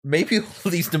maybe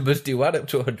all these numbers do add up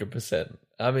to 100%.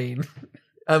 I mean,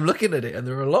 I'm looking at it and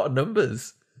there are a lot of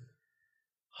numbers.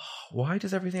 Why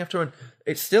does everything have to run?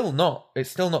 It's still not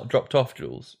dropped off,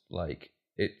 Jules. Like,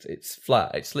 it's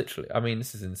flat. It's literally, I mean,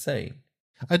 this is insane.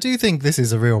 I do think this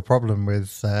is a real problem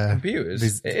with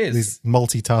computers. These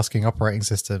multitasking operating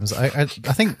systems. I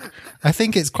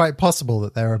think it's quite possible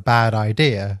that they're a bad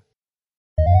idea.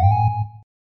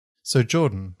 So,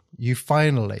 Jordan, you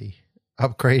finally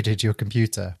upgraded your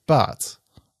computer, but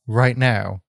right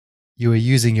now you are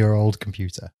using your old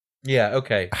computer. Yeah,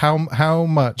 okay. How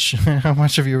much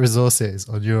of your resources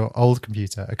on your old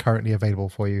computer are currently available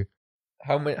for you?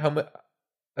 How much?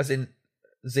 As in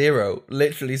zero,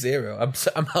 literally zero.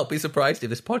 I'll be surprised if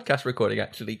this podcast recording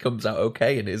actually comes out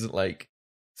okay and isn't like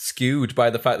skewed by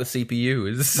the fact the CPU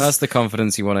is. That's the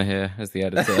confidence you want to hear as the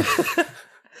editor.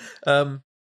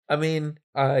 I mean,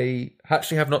 I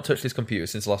actually have not touched this computer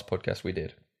since the last podcast we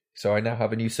did. So I now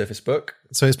have a new Surface Book.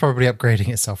 So it's probably upgrading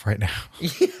itself right now.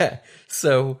 Yeah.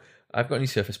 So I've got a new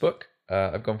Surface Book.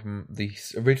 I've gone from the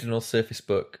original Surface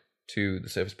Book to the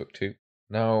Surface Book 2.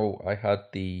 Now I had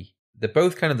they're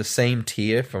both kind of the same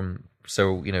tier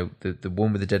so, you know, the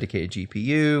one with the dedicated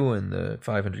GPU and the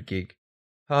 500 gig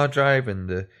hard drive and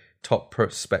the top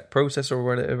spec processor or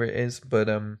whatever it is. But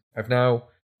I'm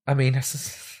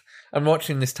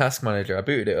watching this Task Manager. I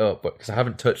booted it up because I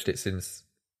haven't touched it since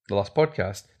the last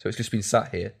podcast. So it's just been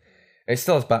sat here. It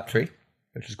still has battery,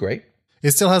 which is great. It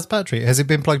still has battery. Has it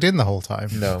been plugged in the whole time?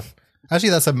 No.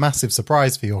 Actually, that's a massive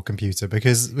surprise for your computer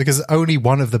because only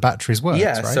one of the batteries works,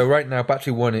 yeah, right? So right now,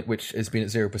 battery 1, which has been at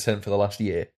 0% for the last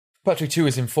year. Battery 2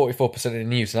 is in 44%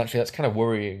 in use, and actually that's kind of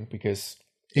worrying because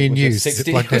it was at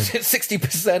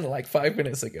 60% like 5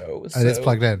 minutes ago. And it's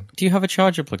plugged in. Do you have a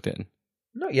charger plugged in?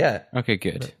 Not yet. Okay,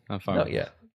 good. I'm fine. Not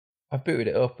yet. I've booted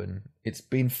it up and it's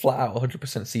been flat out 100%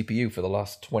 CPU for the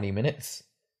last 20 minutes.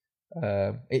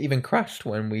 It even crashed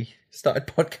when we started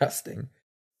podcasting.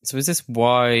 So is this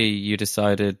why you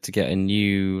decided to get a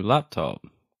new laptop?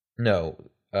 No.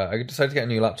 I decided to get a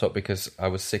new laptop because I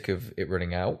was sick of it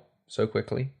running out so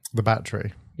quickly. The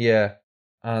battery. Yeah.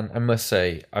 And I must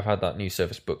say, I've had that new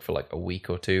Surface Book for like a week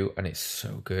or two and it's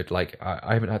so good. Like,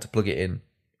 I haven't had to plug it in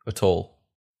at all.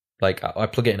 Like, I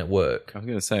plug it in at work. I was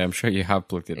going to say, I'm sure you have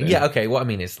plugged it in. Yeah, okay. What I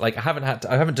mean is, like, I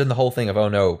haven't done the whole thing of, oh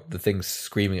no, the thing's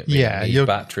screaming at me. Yeah, your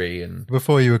battery and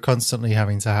before you were constantly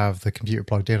having to have the computer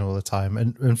plugged in all the time.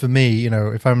 And for me, you know,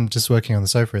 if I'm just working on the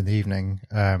sofa in the evening,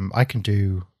 I can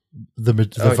do the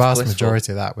vast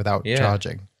majority of that without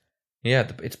charging.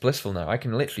 Yeah, it's blissful now. I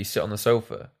can literally sit on the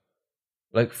sofa,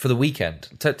 like for the weekend.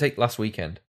 Take last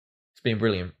weekend, it's been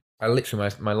brilliant. I literally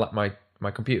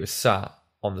my computer sat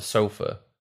on the sofa.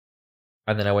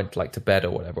 And then I went to bed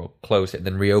or whatever, or closed it, and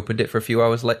then reopened it for a few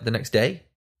hours the next day.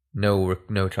 No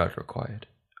charge required.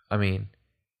 I mean,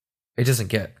 it doesn't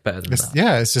get better than that.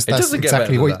 Yeah, it's just that's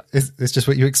exactly what it's just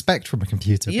what you expect from a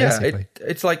computer. Yeah, basically.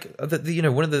 It's like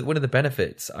one of the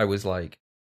benefits. I was like,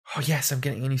 oh yes, I'm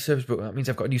getting a new Surface Book. That means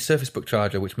I've got a new Surface Book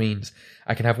charger, which means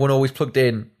I can have one always plugged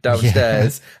in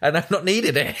downstairs, and I've not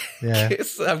needed it. Yeah,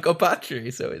 I've got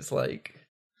battery, so it's like.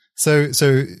 So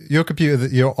your computer,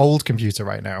 your old computer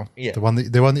right now, yeah. the one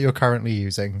that you're currently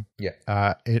using,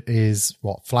 yeah, it is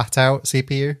what, flat out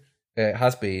CPU? It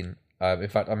has been. In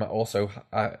fact, I'm also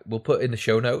we'll put in the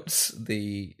show notes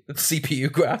the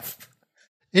CPU graph.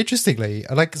 Interestingly,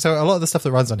 so a lot of the stuff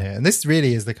that runs on here, and this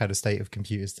really is the kind of state of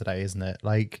computers today, isn't it?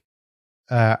 Like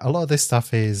a lot of this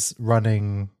stuff is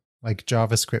running like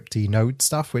JavaScript-y Node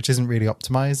stuff, which isn't really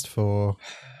optimized for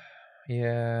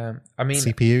I mean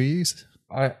CPU use.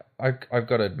 I've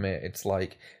got to admit, it's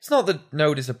not that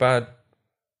Node is a bad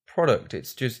product.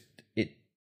 It's just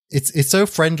it's so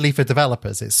friendly for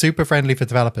developers. It's super friendly for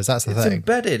developers. That's the thing. It's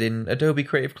embedded in Adobe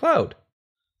Creative Cloud.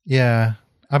 Yeah,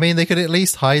 I mean they could at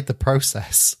least hide the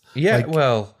process. Yeah, I'm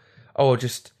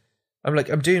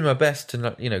doing my best to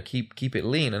not keep it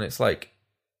lean, and it's like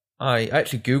I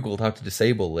actually Googled how to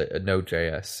disable it at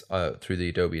Node.js through the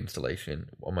Adobe installation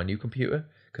on my new computer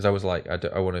because I was like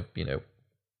I want to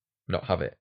not have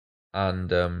it.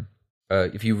 And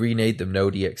if you rename the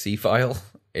Node.exe file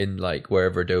in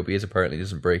wherever Adobe is, apparently it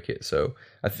doesn't break it. So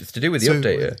it's to do with the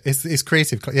updater. It's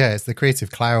Creative. Yeah, it's the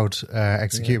Creative Cloud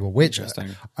executable, which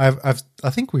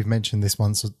I think we've mentioned this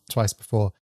once or twice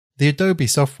before. The Adobe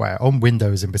software on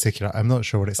Windows in particular, I'm not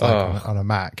sure what it's like on a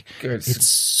Mac. It's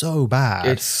so bad.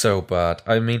 It's so bad.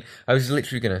 I mean, I was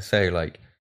literally going to say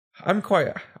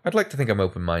I'd like to think I'm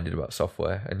open-minded about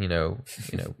software, and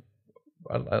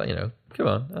come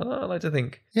on. I like to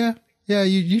think. Yeah.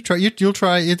 You try. You'll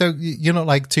try. You're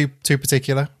not too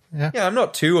particular. Yeah. Yeah. I'm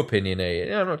not too opinionated.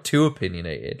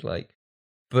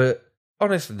 But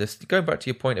honestly, this going back to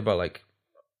your point about like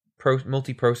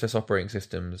multi-process operating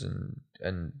systems,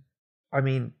 and I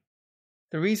mean,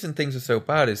 the reason things are so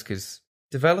bad is because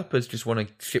developers just want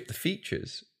to ship the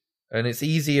features, and it's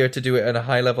easier to do it in a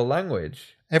high-level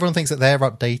language. Everyone thinks that their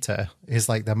updater is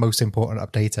like their most important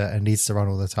updater and needs to run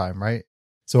all the time, right?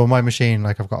 So on my machine,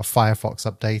 like I've got a Firefox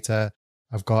updater,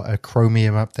 I've got a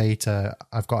Chromium updater,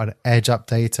 I've got an Edge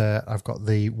updater, I've got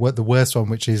the worst one,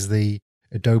 which is the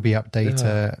Adobe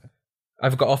updater.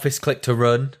 I've got Office Click to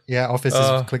Run. Yeah, Office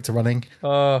is Click to Running.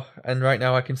 Oh, and right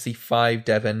now I can see 5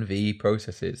 dev-env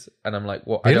processes, and I'm like,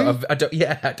 what? Really? I don't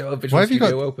have Visual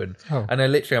Studio open. Oh. And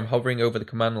I'm hovering over the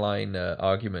command line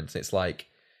arguments. It's like,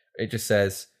 it just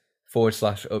says /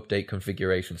 update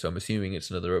configuration. So I'm assuming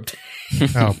it's another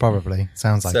update. Oh, probably.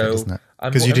 Sounds like it, doesn't it?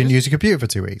 Because you didn't use your computer for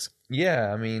 2 weeks.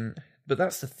 Yeah, I mean, but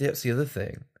that's the other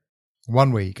thing.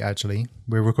 1 week, actually.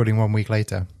 We're recording 1 week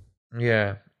later.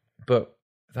 Yeah, but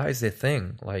that is the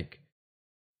thing. Like,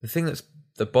 the thing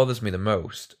that bothers me the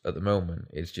most at the moment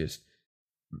is just,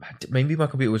 maybe my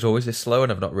computer was always this slow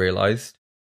and I've not realized,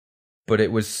 but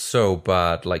it was so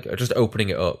bad. Like, just opening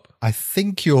it up. I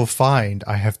think you'll find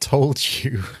I have told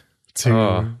you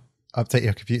to update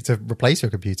your computer, to replace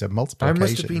your computer multiple occasions.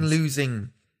 I must have been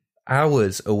losing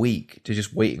hours a week to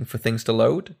just waiting for things to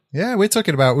load. Yeah, we were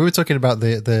talking about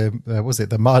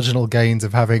the marginal gains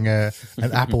of having an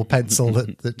Apple Pencil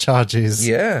that charges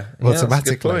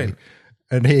automatically.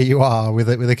 And here you are with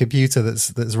a computer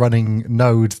that's running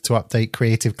Node to update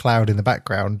Creative Cloud in the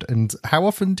background. And how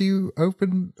often do you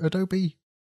open Adobe?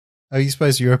 Oh, you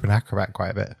suppose you open Acrobat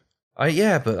quite a bit.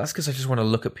 Yeah, but that's because I just want to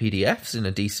look at PDFs in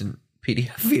a decent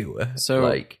PDF viewer. So,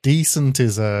 like, decent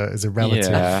is a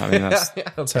relative. Yeah, I mean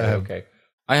that's okay.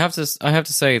 I have to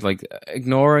say, like,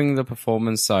 ignoring the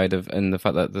performance side of and the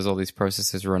fact that there's all these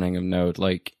processes running of Node,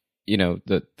 like, you know,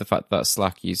 the fact that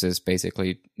Slack uses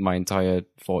basically my entire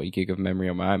 40 gig of memory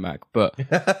on my iMac, but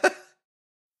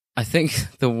I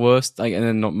think the worst, like,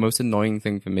 and the most annoying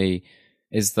thing for me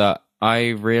is that I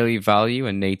really value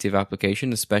a native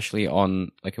application, especially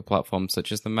on like a platform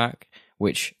such as the Mac,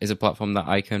 which is a platform that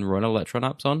I can run Electron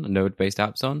apps on, Node-based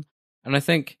apps on. And I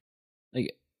think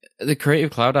like the Creative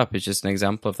Cloud app is just an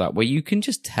example of that, where you can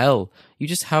just tell, you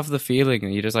just have the feeling,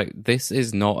 and you're just like, this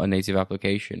is not a native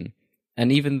application.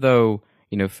 And even though,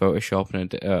 you know, Photoshop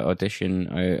and Audition,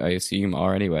 I assume,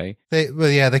 are anyway.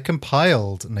 They're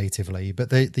compiled natively, but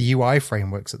the UI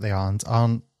frameworks that they aren't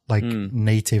like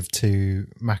native to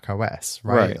Mac OS,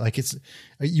 right? Like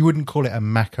you wouldn't call it a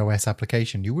Mac OS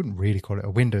application. You wouldn't really call it a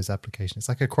Windows application. It's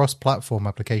like a cross-platform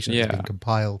application that's been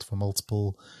compiled for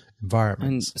multiple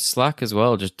environments. And Slack as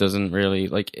well just doesn't really,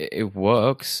 like, it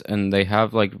works, and they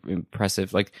have like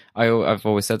impressive, like I've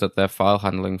always said that their file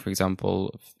handling, for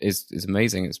example, is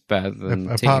amazing. It's better than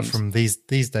apart Teams. From these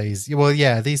days. Well,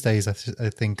 yeah, these days I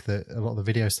think that a lot of the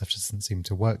video stuff just doesn't seem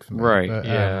to work for me. Right. But,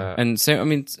 and so I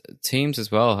mean, Teams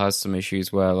as well has some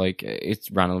issues where like it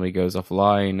randomly goes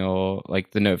offline, or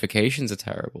like the notifications are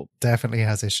terrible. Definitely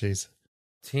has issues.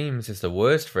 Teams is the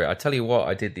worst for it. I tell you what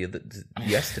I did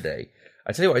yesterday.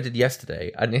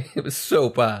 And it was so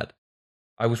bad.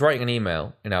 I was writing an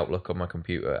email in Outlook on my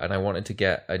computer, and I wanted to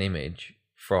get an image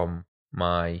from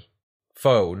my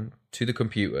phone to the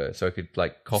computer so I could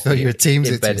like copy. So you Teams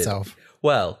it to embedded. yourself.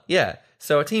 Well, yeah.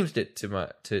 So I Teamsed it to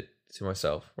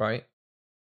myself, right?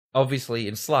 Obviously,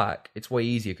 in Slack, it's way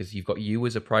easier because you've got you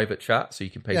as a private chat, so you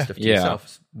can paste stuff to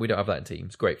yourself. We don't have that in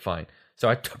Teams. Great, fine. So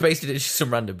I pasted it to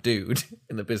some random dude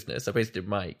in the business. I pasted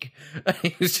Mike, and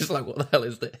he was just like, "What the hell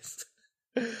is this?"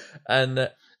 And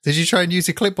did you try and use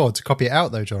your clipboard to copy it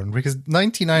out though, John? Because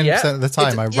 99% of the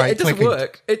time I right click. It doesn't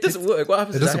work. It doesn't work. What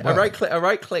happens is I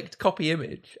right clicked copy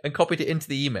image and copied it into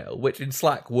the email, which in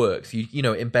Slack works. You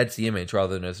know, it embeds the image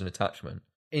rather than as an attachment.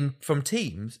 From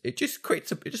Teams, it just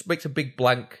makes a big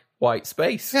blank white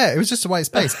space. Yeah, it was just a white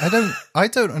space. I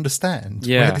don't understand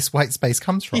where this white space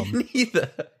comes from.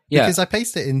 Neither. Because I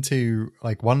paste it into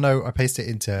like OneNote, I paste it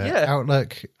into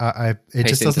Outlook. It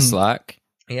just doesn't Slack.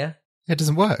 Yeah. It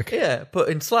doesn't work. Yeah, but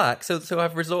in Slack, so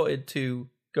I've resorted to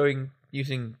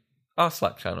using our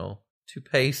Slack channel to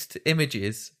paste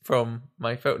images from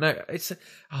my phone. No, it's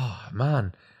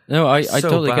man. No, I so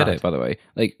totally bad. get it. By the way,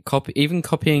 like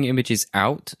copying images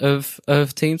out of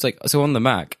Teams. Like, so on the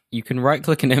Mac, you can right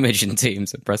click an image in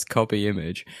Teams and press copy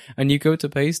image, and you go to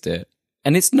paste it,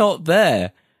 and it's not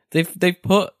there. They've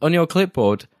put on your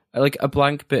clipboard like a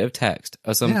blank bit of text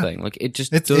or something. Yeah. Like it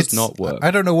just does not work.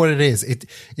 I don't know what it is. It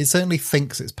certainly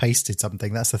thinks it's pasted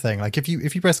something. That's the thing. Like if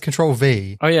you press Control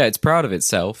V. Oh yeah, it's proud of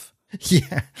itself.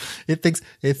 Yeah, it thinks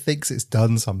it's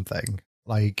done something.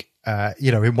 Like in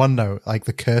OneNote, like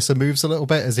the cursor moves a little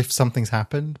bit as if something's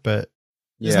happened, but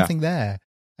There's nothing there.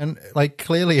 And like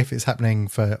clearly if it's happening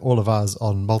for all of us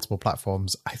on multiple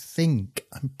platforms, I'm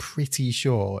pretty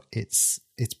sure it's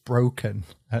broken.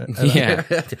 Yeah.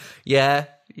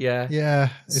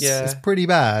 It's pretty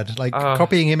bad. Like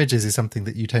copying images is something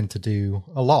that you tend to do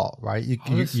a lot, right? You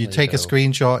take a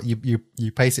screenshot,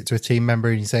 you paste it to a team member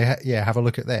and you say, yeah, have a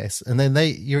look at this. And then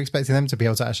you're expecting them to be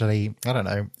able to actually, I don't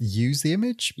know, use the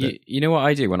image. You know what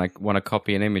I do when I want to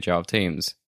copy an image out of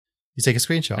Teams? You take a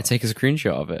screenshot. I take a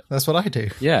screenshot of it. That's what I do.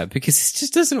 Yeah, because it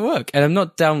just doesn't work. And I'm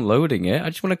not downloading it. I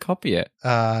just want to copy it.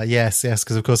 Yes,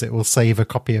 because of course it will save a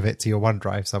copy of it to your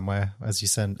OneDrive somewhere as you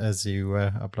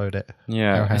upload it.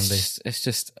 Yeah, how handy. It's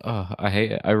just I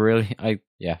hate it. I'm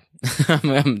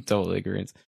totally agreeing.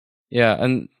 Yeah,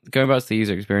 and going back to the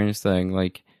user experience thing,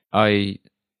 like I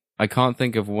can't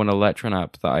think of one Electron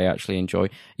app that I actually enjoy.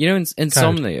 You know,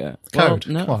 Insomnia. Code.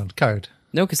 Well, no. Come on, Code.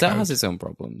 No, because that has its own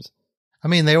problems. I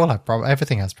mean, they all have problems.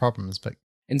 Everything has problems, but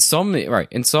Insomnia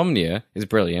is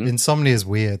brilliant. Insomnia is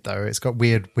weird though. It's got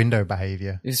weird window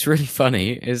behavior. It's really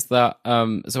funny. Is that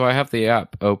so? I have the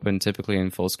app open typically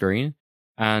in full screen,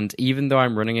 and even though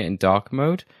I'm running it in dark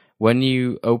mode, when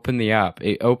you open the app,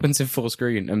 it opens in full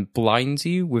screen and blinds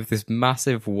you with this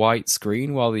massive white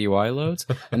screen while the UI loads,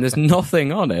 and there's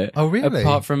nothing on it. Oh, really?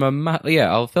 Apart from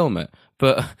I'll film it.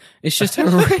 But it's just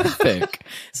horrific.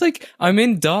 It's like, I'm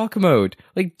in dark mode.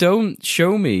 Like, don't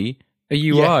show me a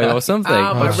UI or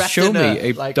something. Show me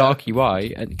a dark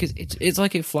UI. Because it's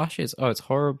like it flashes. Oh, it's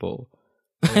horrible.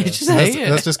 Yeah. I just hate it.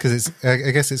 That's just because I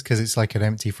guess it's because it's like an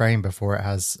empty frame before it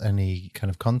has any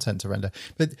kind of content to render.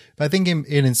 But I think in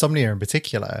Insomnia in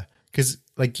particular, because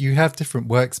like you have different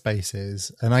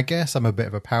workspaces, and I guess I'm a bit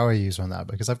of a power user on that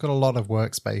because I've got a lot of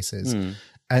workspaces.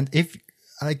 And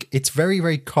like it's very,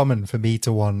 very common for me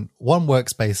to want one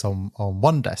workspace on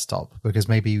one desktop because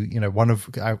maybe, you know,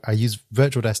 I use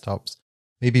virtual desktops.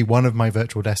 Maybe one of my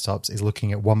virtual desktops is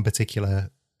looking at one particular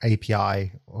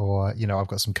API, or, you know, I've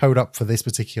got some code up for this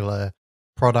particular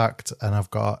product and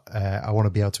I've got, I want to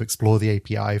be able to explore the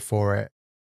API for it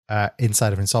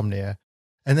inside of Insomnia.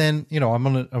 And then, you know, I'm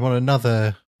on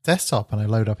another desktop and I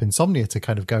load up Insomnia to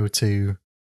kind of go to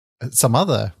some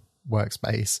other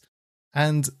workspace.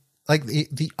 And like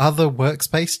the other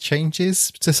workspace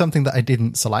changes to something that I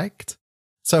didn't select.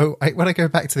 So when I go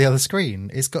back to the other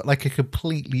screen, it's got like a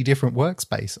completely different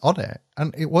workspace on it.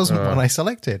 And it wasn't one I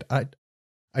selected. I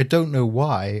don't know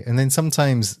why. And then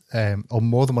sometimes on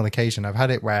more than one occasion, I've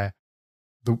had it where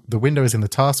the window is in the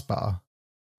taskbar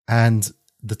and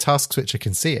the task switcher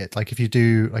can see it. Like if you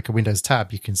do like a Windows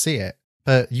tab, you can see it.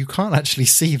 But you can't actually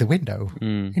see the window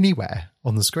anywhere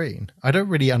on the screen. I don't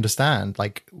really understand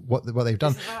like what they've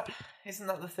done. Isn't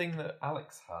that the thing that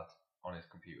Alex had on his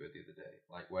computer the other day?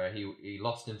 Like where he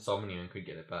lost Insomnia and couldn't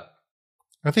get it back.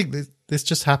 I think this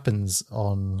just happens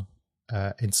on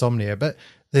Insomnia, but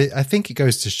I think it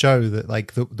goes to show that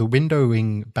like the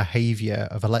windowing behavior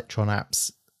of Electron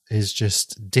apps is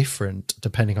just different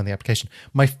depending on the application.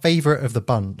 My favorite of the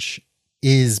bunch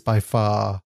is by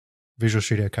far Visual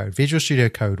Studio Code. Visual Studio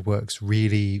Code works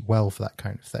really well for that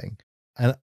kind of thing.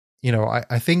 And, you know,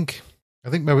 I think I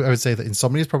would say that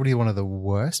Insomnia is probably one of the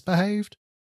worst behaved.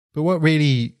 But what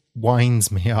really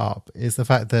winds me up is the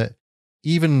fact that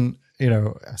even, you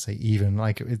know, I say even,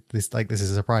 this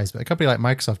is a surprise, but a company like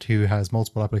Microsoft who has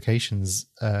multiple applications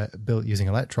built using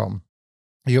Electron,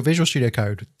 your Visual Studio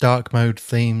Code, dark mode,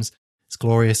 themes, it's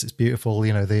glorious, it's beautiful,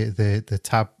 you know,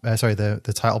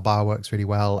 the title bar works really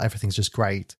well, everything's just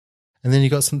great. And then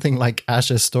you got something like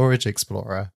Azure Storage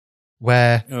Explorer,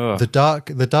 where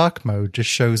the dark mode just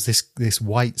shows this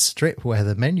white strip where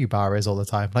the menu bar is all the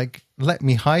time. Like, let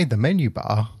me hide the menu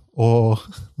bar or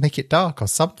make it dark or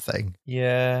something.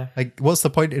 Yeah. Like, what's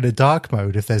the point in a dark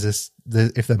mode if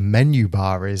if the menu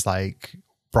bar is like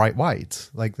bright white?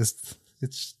 Like this,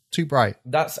 it's too bright.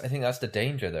 I think that's the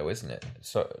danger, though, isn't it?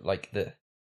 So, like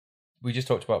we just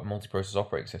talked about multi-process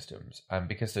operating systems, and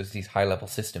because there's these high-level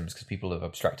systems, because people have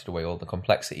abstracted away all the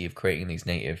complexity of creating these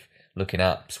native-looking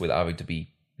apps without having to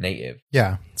be native.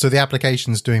 Yeah, so the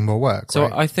application's doing more work. So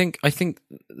right? I think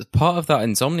part of that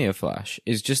Insomnia Flash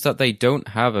is just that they don't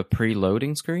have a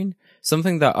pre-loading screen.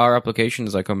 Something that our application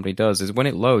as our company does is when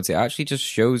it loads, it actually just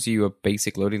shows you a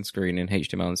basic loading screen in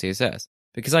HTML and CSS,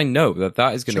 because I know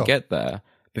that is going to get there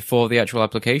before the actual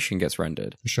application gets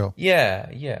rendered. Sure.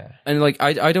 Yeah. And like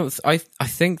I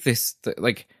think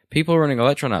like people running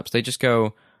Electron apps, they just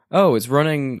go, oh, it's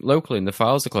running locally and the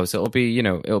files are close. It'll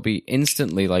be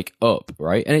instantly like up,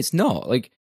 right? And it's not.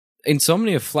 Like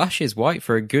Insomnia flashes white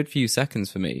for a good few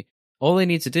seconds for me. All they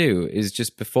need to do is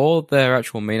just before their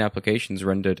actual main application's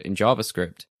rendered in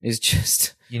JavaScript is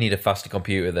just you need a faster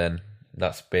computer then.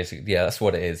 That's basically, that's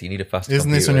what it is. You need a fast Isn't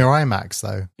computer. this on your iMacs,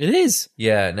 though? It is.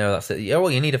 Yeah, no, that's it. Yeah,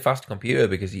 well, you need a fast computer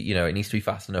because, it needs to be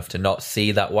fast enough to not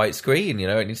see that white screen,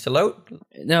 it needs to load.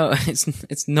 No,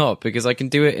 it's not, because I can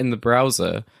do it in the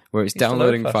browser where it's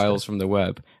downloading files from the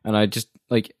web, and I just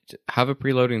have a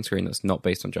preloading screen that's not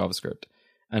based on JavaScript.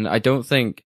 And I don't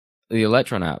think the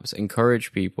Electron apps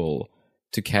encourage people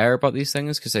to care about these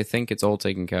things because they think it's all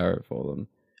taken care of for them,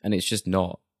 and it's just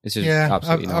not. It's just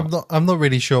absolutely not. I'm not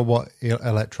really sure what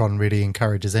Electron really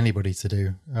encourages anybody to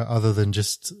do, other than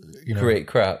just create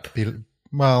crap.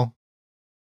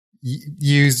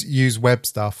 Use web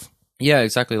stuff. Yeah,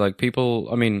 exactly. Like people,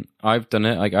 I mean, I've done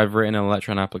it. Like I've written an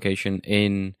Electron application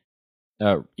in,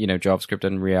 JavaScript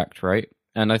and React, right?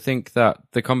 And I think that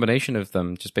the combination of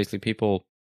them, just basically people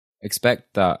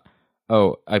expect that,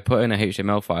 I put in a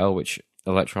HTML file, which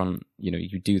Electron,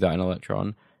 you do that in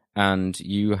Electron, and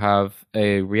you have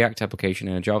a React application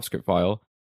in a JavaScript file,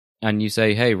 and you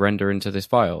say, hey, render into this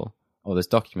file or this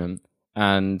document,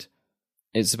 and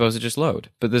it's supposed to just load.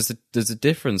 But there's a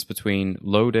difference between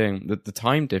loading, the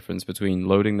time difference between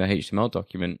loading the HTML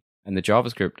document and the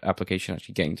JavaScript application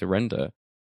actually getting to render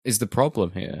is the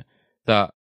problem here.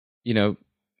 That,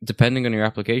 depending on your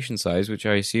application size, which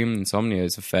I assume Insomnia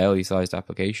is a fairly sized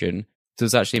application,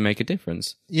 does actually make a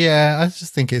difference. Yeah, I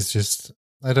just think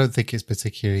I don't think it's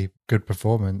particularly good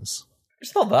performance.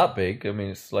 It's not that big. I mean,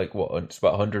 it's like, it's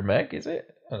about 100 meg, is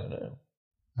it? I don't know.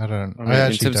 I don't. I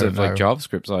mean, in terms of like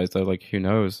JavaScript size, though, like who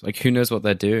knows? Like who knows what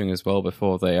they're doing as well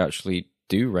before they actually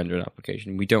do render an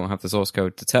application? We don't have the source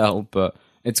code to tell, but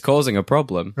it's causing a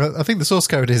problem. I think the source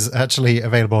code is actually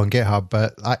available on GitHub,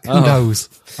 but who knows?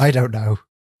 I don't know.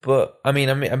 But I mean,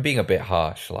 I'm being a bit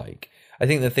harsh. Like, I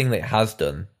think the thing that it has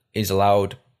done is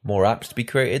allowed more apps to be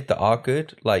created that are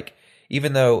good. Like,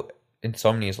 even though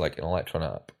Insomnia is like an Electron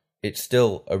app, it's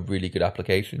still a really good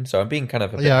application. So I'm being kind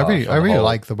of a bit harsh I really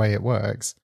like the way it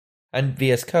works. And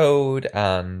VS Code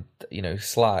and,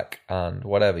 Slack and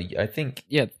whatever, I think...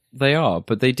 Yeah, they are,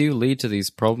 but they do lead to these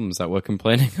problems that we're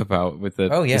complaining about with the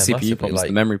CPU problems,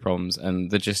 the memory problems,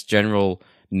 and the just general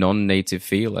non-native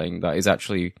feeling that is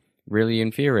actually really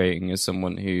infuriating as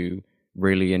someone who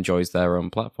really enjoys their own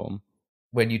platform.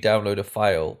 When you download a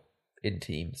file in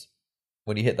Teams,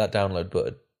 when you hit that download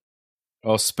button...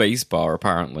 Or spacebar,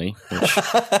 apparently, which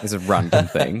is a random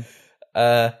thing.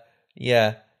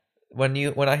 Yeah. When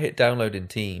I hit download in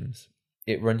Teams,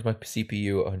 it runs my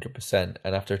CPU at 100%,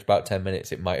 and after about 10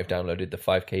 minutes, it might have downloaded the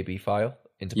 5KB file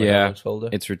into my downloads folder.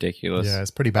 It's ridiculous. Yeah,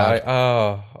 it's pretty bad.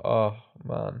 Oh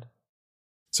man.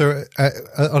 So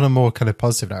on a more kind of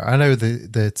positive note, I know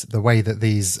the way that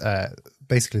these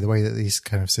basically the way that these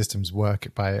kind of systems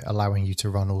work by allowing you to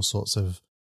run all sorts of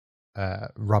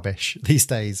rubbish these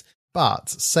days. But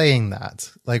saying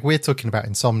that, like we're talking about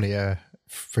Insomnia,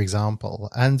 for example,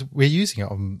 and we're using it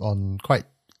on quite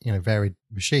varied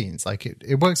machines. Like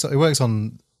it works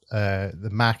on the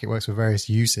Mac. It works for various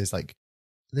uses. Like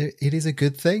it is a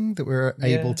good thing that we're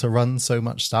able to run so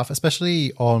much stuff,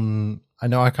 especially on. I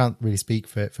know I can't really speak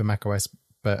for Mac OS,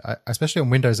 but especially on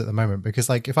Windows at the moment, because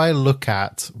like if I look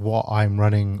at what I'm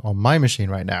running on my machine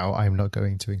right now, I'm not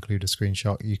going to include a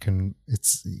screenshot. You can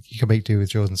make do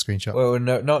with Jordan's screenshot. Well,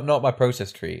 no, not my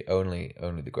process tree, only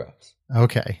the graphs.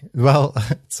 Okay. Well,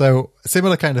 so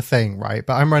similar kind of thing, right?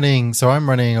 But I'm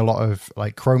running a lot of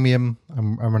like Chromium.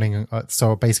 I'm running,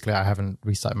 so basically I haven't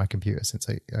restarted my computer since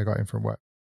I got in from work.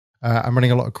 I'm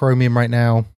running a lot of Chromium right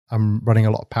now. I'm running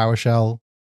a lot of PowerShell.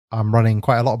 I'm running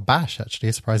quite a lot of Bash, actually,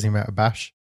 a surprising amount of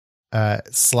Bash.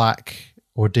 Slack,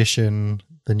 Audition,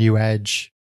 the new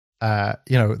Edge.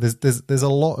 There's a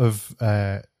lot of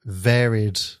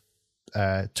varied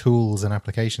tools and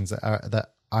applications that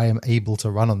I am able to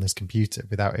run on this computer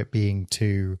without it being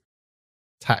too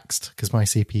taxed, because my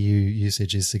CPU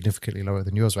usage is significantly lower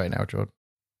than yours right now, Jordan.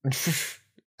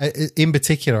 In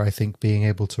particular, I think being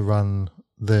able to run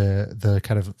the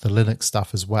kind of the Linux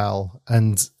stuff as well,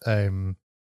 and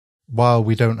while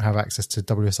we don't have access to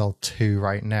WSL2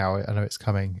 right now, I know it's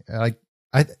coming.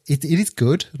 It is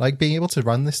good, like being able to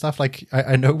run this stuff. Like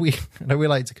I know we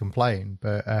like to complain,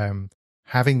 but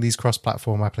having these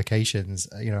cross-platform applications,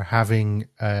 having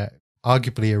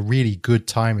arguably a really good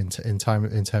time in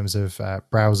terms of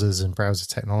browsers and browser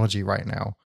technology right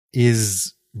now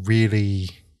is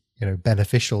really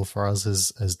beneficial for us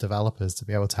as developers to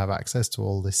be able to have access to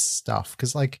all this stuff.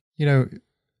 Because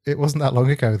it wasn't that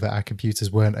long ago that our computers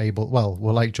weren't able, well,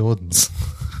 were like Jordan's,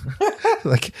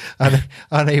 like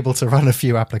unable to run a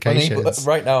few applications.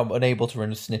 Right now, I'm unable to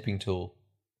run a snipping tool.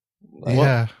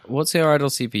 What's your idle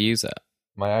CPU at?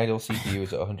 My idle CPU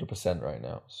is at 100% right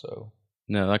now, so...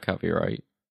 No, that can't be right.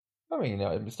 I mean,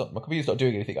 it's not, my computer's not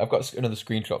doing anything. I've got another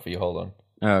screenshot for you. Hold on.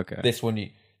 Oh, okay. This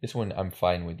one, I'm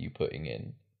fine with you putting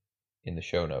in the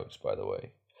show notes. By the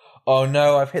way. Oh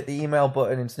no! I've hit the email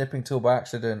button in Snipping Tool by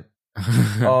accident.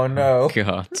 Oh no!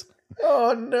 God.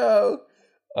 Oh no!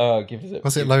 Oh, give us a.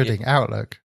 Was it loading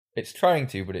Outlook? It's trying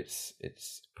to, but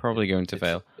it's probably going to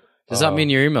fail. Does that mean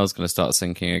your email's going to start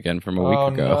syncing again from a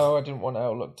week ago? No, I didn't want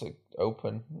Outlook to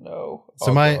open. No.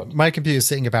 So my computer's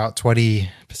sitting about 20%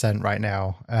 right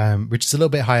now, which is a little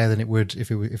bit higher than it would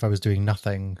if I was doing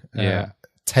nothing. Yeah.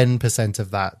 10%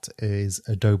 of that is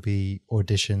Adobe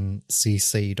Audition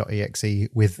cc.exe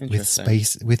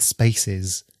with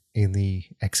spaces in the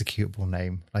executable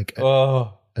name, like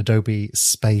Adobe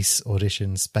space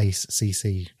Audition space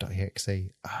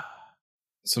cc.exe.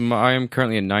 So I am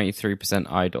currently at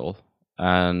 93% idle,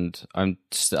 and I've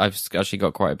actually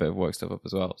got quite a bit of work stuff up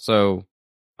as well. So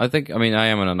I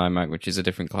am on an iMac, which is a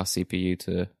different class CPU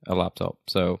to a laptop,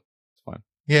 so it's fine.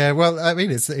 Yeah, well, I mean,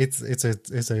 it's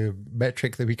a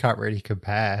metric that we can't really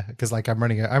compare because, like,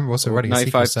 I'm also running a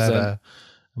SQL server.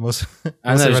 I'm also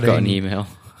running got an email.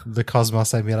 The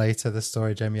Cosmos emulator, the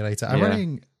storage emulator. I'm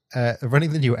running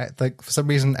the new, like, for some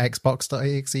reason,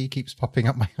 Xbox.exe keeps popping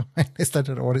up my list. I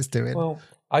don't know what it's doing. Well,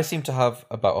 I seem to have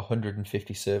about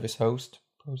 150 service host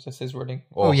processes running.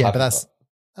 Oh yeah, but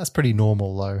that's pretty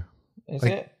normal though. Is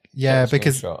it? Yeah,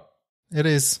 because it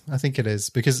is. I think it is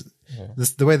because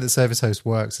the way that service host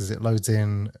works is it loads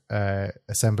in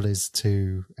assemblies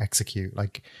to execute.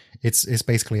 Like it's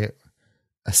basically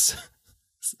a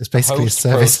service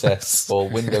process for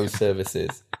Windows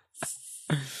services.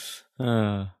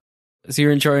 So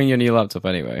you're enjoying your new laptop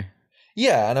anyway?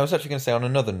 Yeah, and I was actually going to say on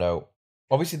another note,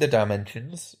 obviously the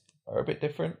dimensions are a bit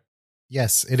different.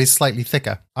 Yes, it is slightly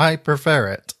thicker. I prefer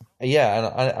it.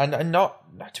 Yeah, and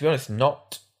not, to be honest,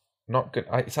 not good.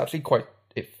 It's actually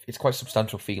it's quite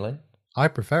substantial feeling. I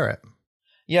prefer it.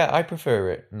 Yeah, I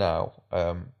prefer it now.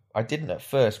 I didn't at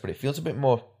first, but it feels a bit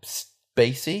more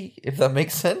spacey, if that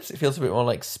makes sense. It feels a bit more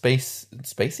like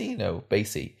spacey? No,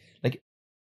 basey. Like,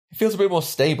 it feels a bit more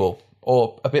stable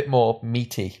or a bit more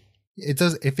meaty. It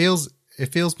does. It feels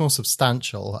more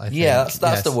substantial. I think. Yeah,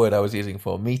 that's the word I was using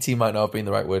for. Meaty might not have been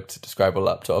the right word to describe a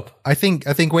laptop. I think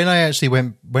when I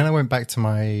went back to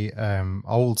my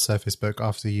old Surface Book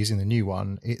after using the new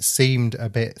one, it seemed a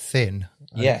bit thin.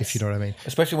 Yes, if you know what I mean.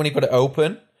 Especially when you put it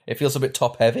open, it feels a bit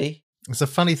top heavy. It's a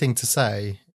funny thing to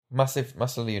say.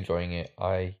 Massively enjoying it.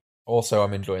 I'm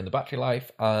enjoying the battery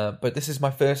life. But this is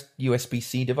my first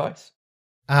USB-C device.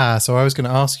 So I was going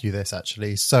to ask you this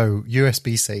actually. So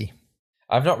USB-C.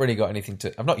 I've not really got anything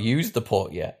I've not used the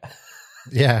port yet.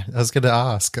 Yeah, I was going to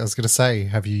ask. I was going to say,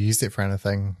 have you used it for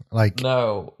anything? Like,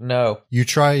 no. You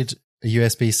tried a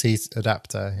USB-C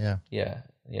adapter, yeah.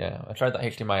 Yeah. I tried that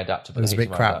HDMI adapter, but it was a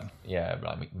bit crap. Yeah,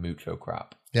 like mucho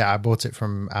crap. Yeah, I bought it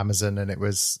from Amazon and it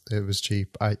was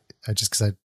cheap. I just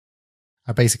because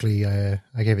I basically I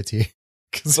gave it to you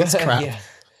because it's crap. Yeah.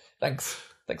 Thanks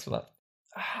for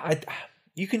that.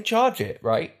 You can charge it,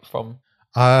 right? From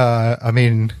I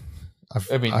mean, I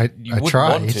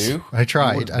tried. Want to. I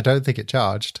tried. I don't think it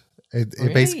charged.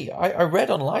 It basically, I read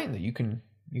online that you can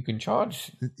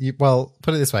charge. Well,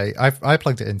 put it this way: I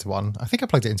plugged it into one. I think I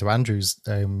plugged it into Andrew's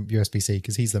USB-C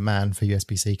because he's the man for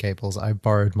USB-C cables. I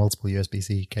borrowed multiple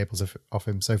USB-C cables off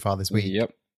him so far this week.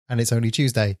 Yep. And it's only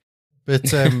Tuesday,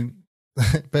 but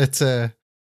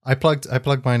I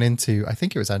plugged mine into, I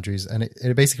think it was Andrew's, and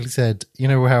it basically said, you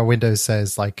know how Windows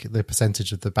says like the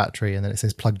percentage of the battery and then it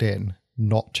says plugged in,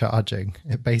 not charging.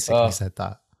 It basically said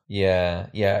that. Yeah.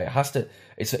 It has to.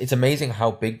 It's amazing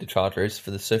how big the charger is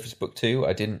for the Surface Book 2.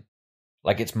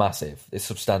 It's massive. It's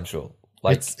substantial.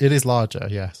 It is larger,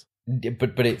 yes.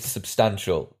 But it's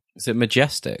substantial. Is it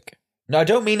majestic? No, I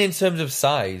don't mean in terms of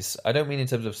size. I don't mean in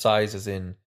terms of size as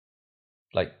in,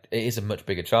 like, it is a much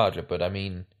bigger charger, but I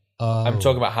mean, I'm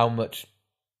talking about how much,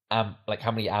 how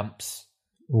many amps.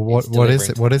 What is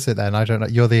it? What is it then? I don't know.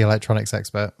 You're the electronics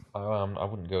expert. I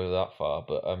wouldn't go that far,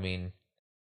 but I mean,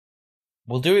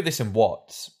 we'll do this in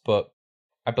watts. But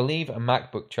I believe a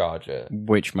MacBook charger.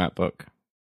 Which MacBook?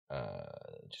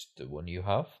 Just the one you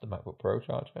have, the MacBook Pro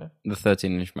charger. The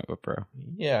 13-inch MacBook Pro.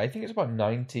 Yeah, I think it's about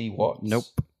 90 watts. Nope.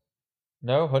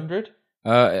 No, 100.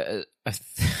 That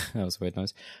was a weird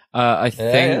noise. I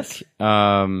think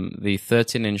the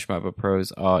 13-inch MacBook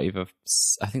Pros are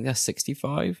I think they're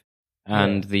 65,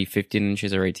 and the 15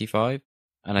 inches are 85,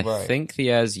 and I think the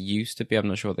Airs used to be, I'm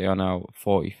not sure what they are now,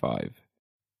 45.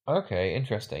 Okay,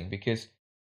 interesting, because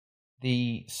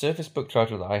the Surface Book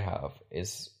charger that I have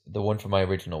is the one from my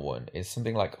original one is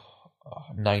something like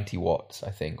 90 watts, I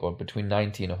think, or between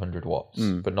 90 and 100 watts,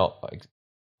 but not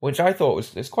which I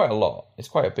thought it's quite a lot. It's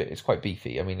quite a bit. It's quite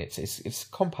beefy. I mean, it's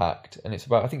compact, and it's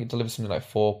about, I think it delivers something like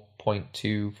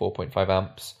 4.2, 4.5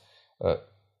 amps at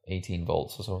 18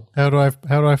 volts or something. How do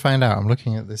I find out? I'm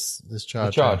looking at this charger.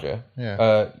 The charger.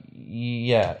 Yeah.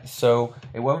 Yeah. So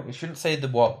it shouldn't say the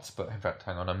watts, but in fact,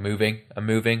 hang on. I'm moving.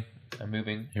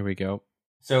 Here we go.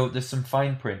 So there's some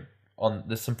fine print on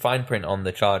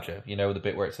the charger. You know, the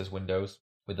bit where it says Windows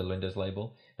with the Windows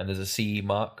label, and there's a CE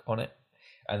mark on it.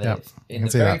 And then in the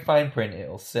very fine print, it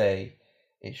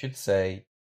should say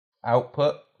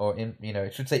output, or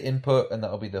it should say input, and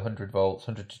that'll be the 100 volts,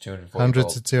 100 to 240 100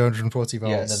 volts. to 240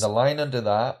 volts. Yeah, and then the line under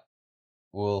that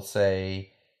will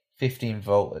say 15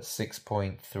 volt at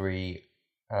 6.3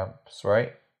 amps,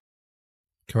 right?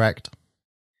 Correct.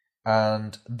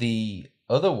 And the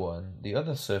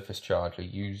other Surface charger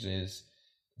uses,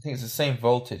 I think it's the same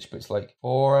voltage, but it's like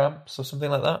 4 amps or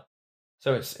something like that.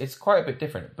 So it's quite a bit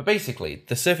different. But basically,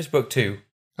 the Surface Book 2...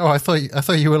 Oh, I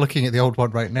thought you were looking at the old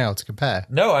one right now to compare.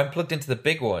 No, I'm plugged into the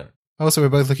big one. Oh, so we're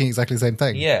both looking at exactly the same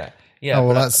thing? Yeah. Oh,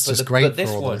 well, that's just great. But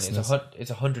this one is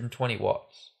 120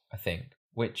 watts, I think,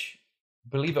 which,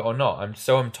 believe it or not, I'm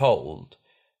told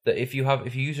that if you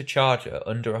use a charger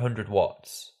under 100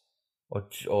 watts,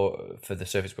 or for the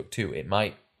Surface Book 2, it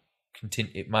might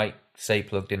say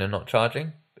plugged in and not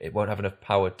charging. It won't have enough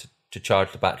power to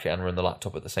charge the battery and run the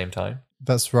laptop at the same time.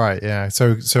 That's right, yeah.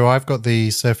 So I've got the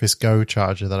Surface Go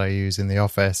charger that I use in the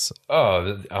office.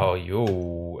 You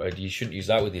shouldn't use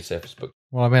that with your Surface Book.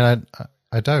 Well, I mean,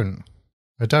 I don't.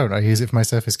 I use it for my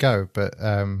Surface Go, but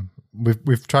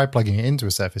we've tried plugging it into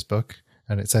a Surface Book,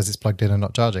 and it says it's plugged in and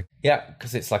not charging. Yeah,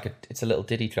 because it's a little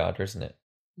Diddy charger, isn't it?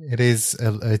 It is a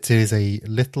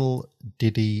little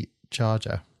Diddy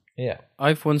charger. Yeah.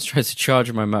 I've once tried to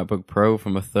charge my MacBook Pro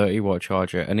from a 30-watt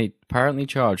charger, and it apparently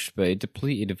charged, but it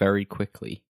depleted very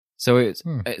quickly. So it's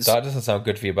that doesn't sound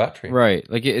good for your battery. Right.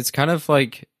 Like, it's kind of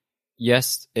like,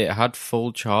 yes, it had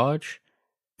full charge,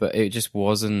 but it just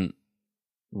wasn't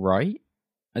right.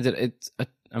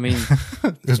 I mean,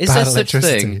 is there such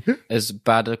thing as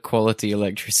bad quality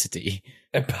electricity?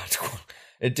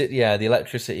 It did, yeah. The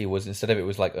electricity was, instead of it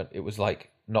was like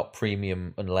not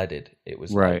premium unleaded. It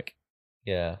was right. Like,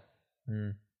 yeah.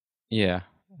 Yeah.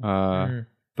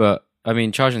 But I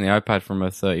mean, charging the iPad from a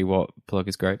 30-watt plug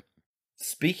is great.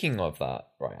 Speaking of that,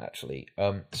 right? Actually,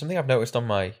 something I've noticed on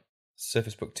my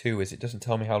Surface Book 2 is it doesn't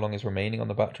tell me how long is remaining on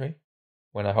the battery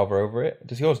when I hover over it.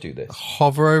 Does yours do this?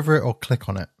 Hover over it or click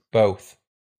on it? Both.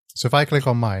 So if I click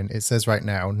on mine, it says right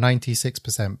now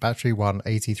 96%, battery 1,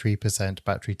 83%,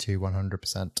 battery 2,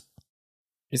 100%.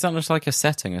 Is that just like a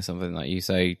setting or something that you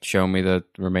say, show me the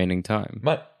remaining time?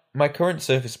 My current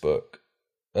Surface Book,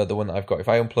 the one that I've got, if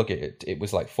I unplug it, it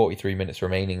was like 43 minutes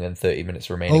remaining and 30 minutes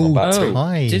remaining on battery.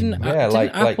 Time. Didn't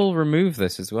Apple remove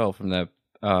this as well from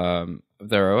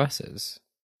their OSs?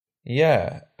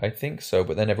 Yeah, I think so.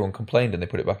 But then everyone complained and they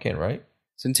put it back in, right?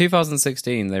 So in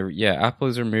 2016, Apple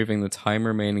is removing the time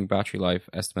remaining battery life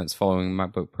estimates following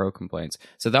MacBook Pro complaints.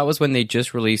 So that was when they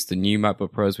just released the new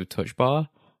MacBook Pros with Touch Bar.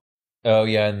 Oh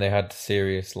yeah, and they had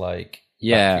serious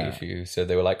battery issues. So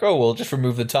they were like, "Oh, we'll just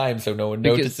remove the time so no one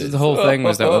notices." Because the whole thing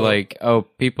was that we're like, "Oh,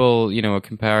 people, are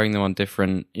comparing them on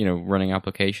different, running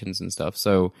applications and stuff."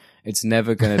 So it's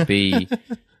never going to be,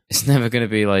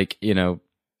 like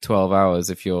 12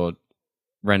 hours if you're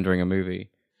rendering a movie.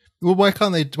 Well, why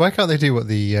can't they do what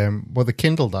the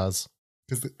Kindle does?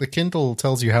 Because the Kindle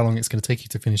tells you how long it's going to take you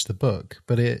to finish the book,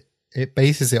 but it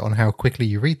bases it on how quickly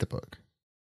you read the book.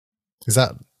 Is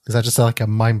that just like a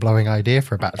mind-blowing idea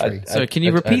for a battery? So can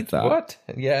you repeat that? What?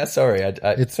 Yeah, sorry.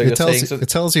 It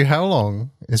tells you how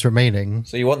long is remaining.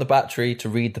 So you want the battery to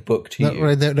read the book to you?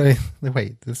 No,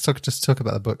 wait. Let's talk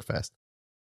about the book first.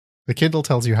 The Kindle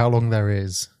tells you how long there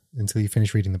is until you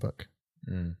finish reading the book.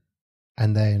 Mm.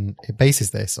 And then it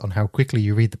bases this on how quickly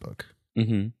you read the book.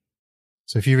 Mm-hmm.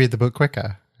 So if you read the book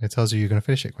quicker, it tells you you're going to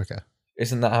finish it quicker.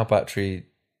 Isn't that how battery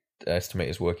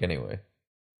estimators work anyway?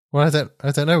 Well,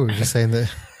 I don't know. We're just saying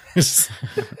that.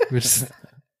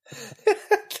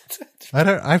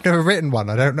 I've never written one.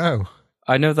 I don't know.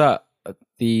 I know that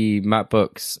the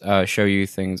MacBooks show you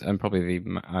things, and probably the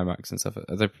iMacs and stuff.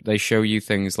 They show you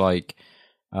things like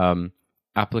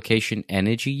application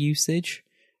energy usage,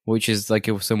 which is like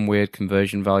some weird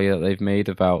conversion value that they've made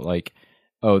about like,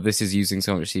 oh, this is using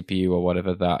so much CPU or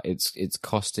whatever, that it's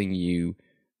costing you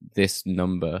this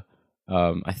number.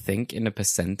 I think in a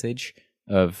percentage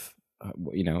of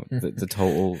the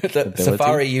total.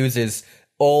 Safari uses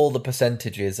all the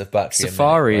percentages of battery.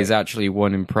 Safari is actually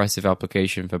one impressive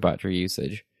application for battery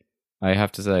usage. I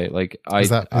have to say, is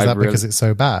that because it's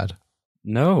so bad?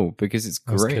 No, because it's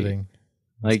great. I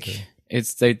was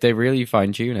kidding. They really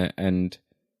fine tune it, and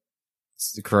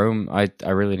It's the Chrome. I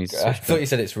really need to switch. I thought you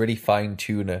said it's really fine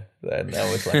tuner. Then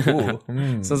I was like, ooh.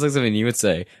 Sounds like something you would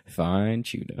say. Fine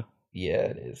tuner. Yeah,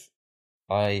 it is.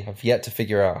 I have yet to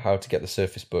figure out how to get the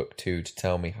Surface Book 2 to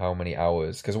tell me how many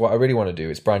hours. Because what I really want to do,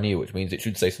 it's brand new, which means it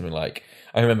should say something like,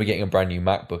 I remember getting a brand new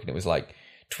MacBook and it was like,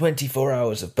 24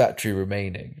 hours of battery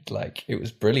remaining. Like, it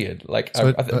was brilliant. Like,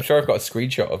 so I'm sure I've got a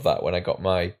screenshot of that when I got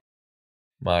I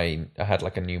had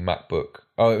like a new MacBook.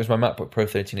 Oh, it was my MacBook Pro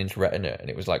 13-inch Retina, and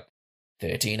it was like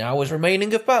 13 hours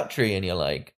remaining of battery, and you're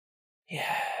like,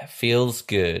 yeah, feels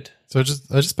good. So I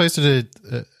just posted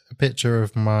a picture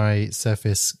of my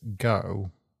Surface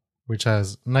Go, which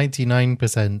has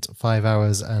 99% 5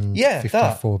 hours and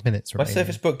 54 minutes remaining. My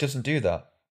Surface Book doesn't do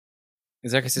that.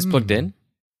 Is that because it's plugged in?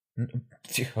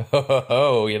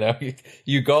 Oh,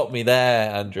 you got me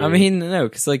there, Andrew. I mean, no,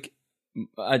 because like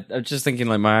I'm just thinking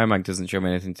like my iMac doesn't show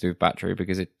me anything to do with battery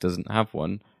because it doesn't have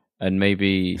one, and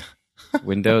maybe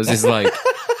Windows is like,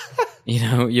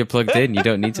 you're plugged in, you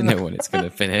don't need to know when it's going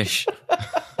to finish.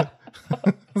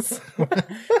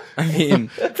 I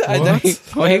mean,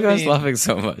 why are you guys laughing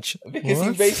so much? Because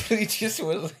you basically just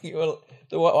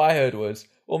what I heard was,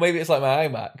 well, maybe it's like my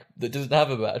iMac that doesn't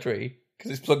have a battery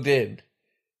because it's plugged in.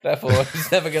 Therefore,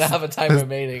 it's never going to have a time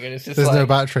remaining, and it's just there's no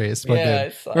battery. It's plugged in.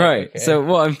 It's like, right. Okay. So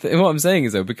what I'm saying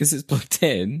is though, because it's plugged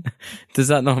in, does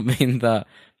that not mean that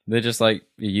they're just like,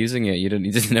 you're using it, you don't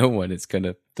need to know when it's going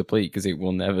to deplete because it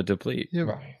will never deplete? Yeah,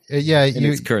 right. In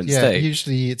its current state.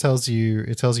 Usually it tells you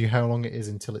how long it is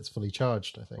until it's fully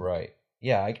charged, I think. Right.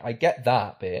 Yeah, I get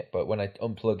that bit, but when I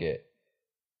unplug it,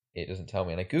 it doesn't tell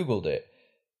me. And I Googled it,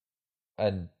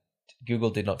 and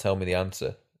Google did not tell me the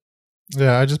answer.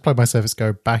 Yeah, I just plugged my Surface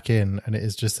Go back in, and it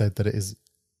has just said that it is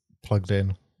plugged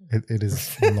in. It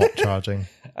is not charging.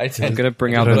 I'm going to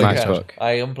bring out the MacBook.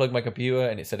 I unplugged my computer,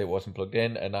 and it said it wasn't plugged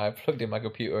in, and I plugged in my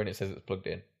computer, and it says it's plugged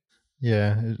in.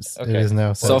 Yeah, it is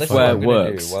now. Software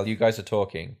works. While you guys are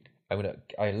talking, I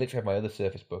literally have my other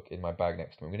Surface Book in my bag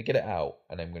next to me. I'm going to get it out,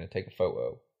 and I'm going to take a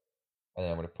photo, and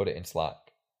then I'm going to put it in Slack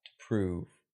to prove.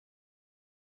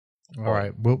 All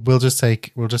right, we'll just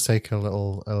take a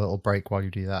little break while you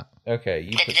do that. Okay,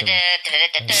 you put some...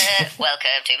 Welcome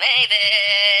to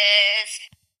Mavis.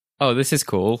 Oh, this is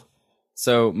cool.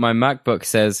 So my MacBook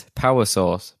says power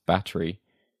source battery,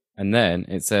 and then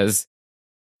it says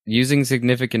using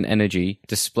significant energy,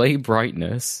 display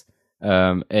brightness,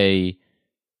 That's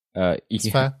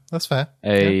fair. That's fair.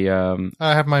 I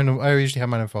have mine. I usually have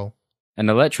mine in full. An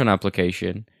Electron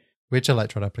application. Which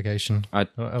Electron application? I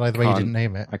like the way you didn't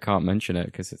name it. I can't mention it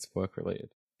because it's work related.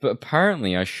 But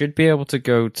apparently, I should be able to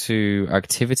go to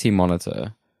Activity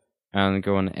Monitor and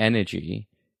go on Energy,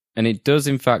 and it does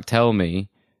in fact tell me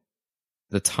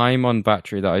the time on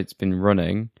battery that it's been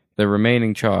running, the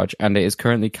remaining charge, and it is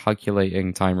currently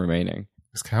calculating time remaining.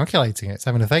 It's calculating it. It's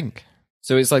having a think.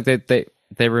 So it's like they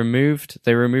removed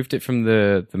it from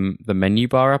the menu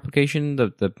bar application,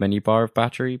 the menu bar of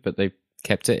battery, but they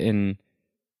kept it in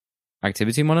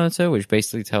Activity Monitor, which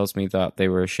basically tells me that they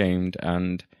were ashamed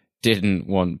and didn't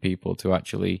want people to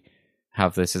actually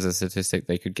have this as a statistic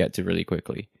they could get to really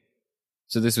quickly.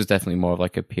 So this was definitely more of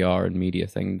like a PR and media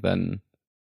thing than,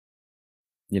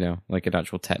 like an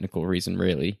actual technical reason,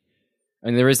 really. I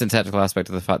mean, there is the technical aspect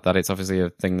of the fact that it's obviously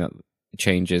a thing that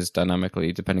changes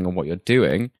dynamically depending on what you're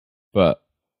doing, but,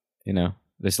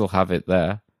 they still have it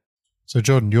there. So,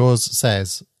 Jordan, yours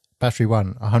says battery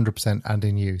 1, 100% and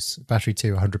in use. Battery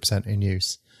 2, 100% in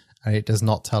use. And it does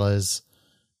not tell us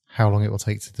how long it will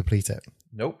take to deplete it.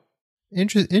 Nope.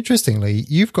 Interestingly,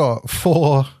 you've got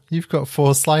four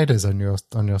sliders on your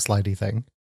slidey thing.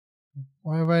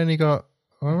 Why have I only got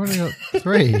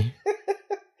 3?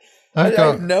 I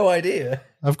have no idea.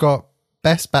 I've got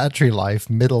best battery life,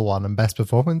 middle one, and best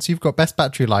performance. You've got best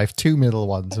battery life, 2 middle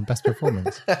ones, and best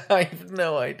performance. I have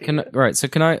no idea. I was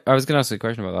going to ask a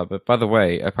question about that, but by the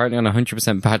way, apparently on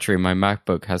 100% battery, my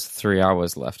MacBook has 3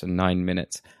 hours left and 9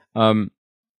 minutes.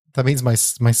 That means my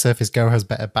Surface Go has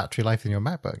better battery life than your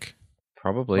MacBook.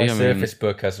 Probably. My Surface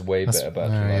Book has way better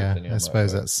battery life than your MacBook. I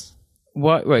suppose that's...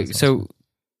 Wait, so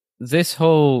this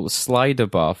whole slider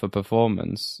bar for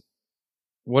performance,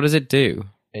 what does it do?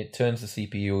 It turns the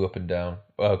CPU up and down.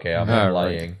 Okay, I'm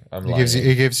lying. I'm lying.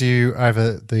 It gives you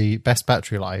either the best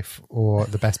battery life or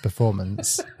the best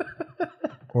performance,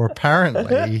 or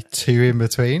apparently 2 in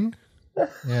between.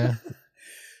 Yeah.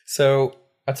 So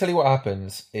I'll tell you what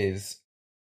happens is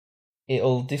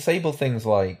it'll disable things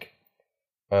like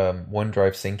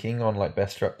OneDrive syncing on like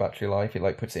best battery life. It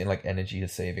like puts it in like energy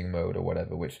saving mode or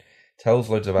whatever, which tells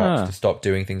loads of apps to stop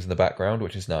doing things in the background,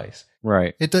 which is nice.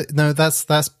 Right. No, that's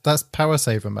power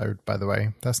saver mode, by the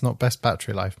way. That's not best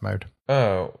battery life mode.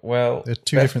 Oh, well. They're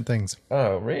two different things.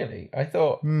 Oh, really? I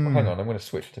thought... Well, hang on, I'm going to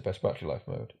switch to best battery life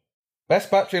mode. Best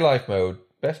battery life mode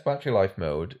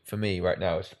for me right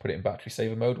now is to put it in battery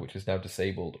saver mode, which has now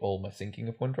disabled all my syncing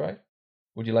of OneDrive.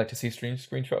 Would you like to see a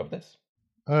screenshot of this?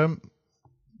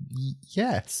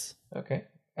 Yes. Okay.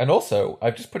 And also,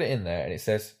 I've just put it in there, and it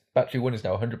says battery 1 is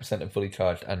now 100% and fully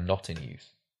charged and not in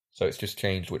use. So it's just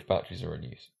changed which batteries are in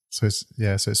use. So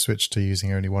it's switched to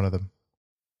using only one of them.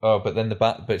 Oh, but then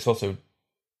but it's also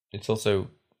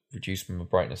reduced from the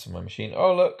brightness of my machine.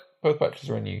 Oh, look, both batteries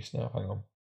are in use now. Hang on.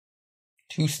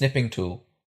 2 snipping tool.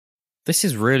 This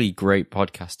is really great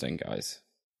podcasting, guys.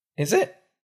 Is it?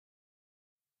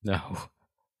 No.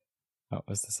 That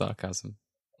was the sarcasm.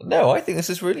 No, I think this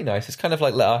is really nice. It's kind of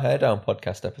like Let Our Hair Down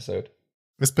podcast episode.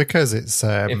 It's because it's...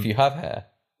 if you have hair.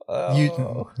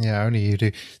 Oh. Only you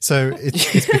do. So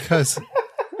it's because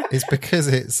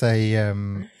it's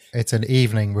it's an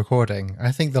evening recording.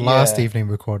 I think the last evening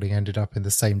recording ended up in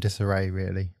the same disarray,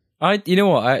 really. You know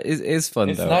what? It is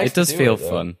fun, though. Nice it does feel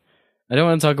fun. I don't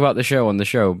want to talk about the show on the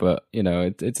show, but,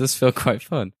 it does feel quite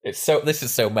fun. This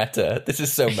is so meta. This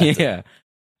is so meta. Yeah.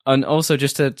 And also,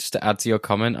 just to add to your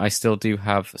comment, I still do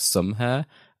have some hair.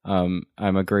 I'm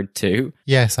a grid 2.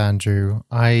 Yes, Andrew.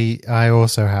 I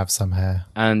also have some hair.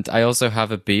 And I also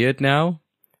have a beard now,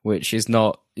 which is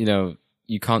not, you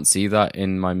can't see that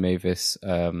in my Mavis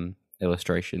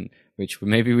illustration, which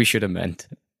maybe we should amend.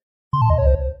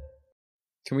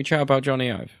 Can we chat about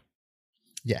Johnny Ive?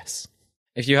 Yes.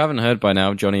 If you haven't heard by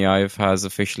now, Johnny Ive has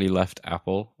officially left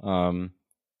Apple.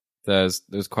 There's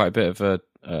quite a bit of a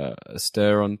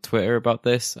stir on Twitter about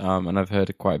this, and I've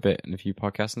heard quite a bit in a few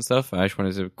podcasts and stuff. I just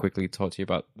wanted to quickly talk to you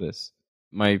about this.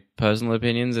 My personal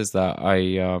opinions is that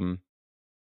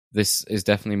this is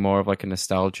definitely more of like a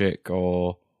nostalgic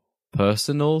or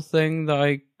personal thing that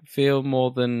I feel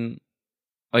more than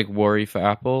like worry for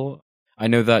Apple. I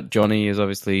know that Johnny is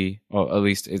obviously, or at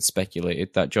least it's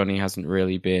speculated that Johnny hasn't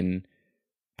really been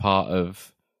part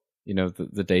of,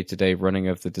 the day-to-day running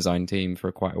of the design team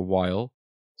for quite a while.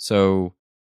 So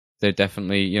they're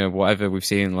definitely, whatever we've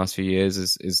seen in the last few years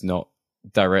is not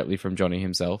directly from Johnny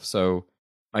himself. So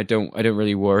I don't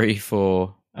really worry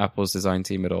for Apple's design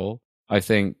team at all. I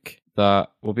think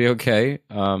that will be okay.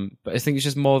 But I think it's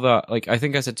just more that, like, I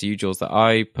think I said to you, Jules, that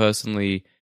I personally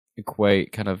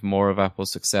equate kind of more of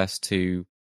Apple's success to,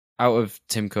 out of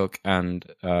Tim Cook and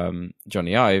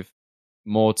Johnny Ive,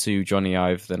 more to Johnny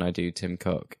Ive than I do Tim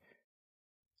Cook.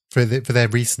 For their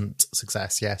recent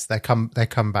success, yes, they come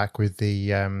back with the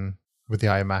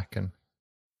iMac and.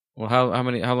 Well,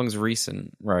 how long's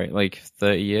recent? Right, like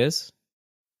 30 years.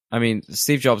 I mean,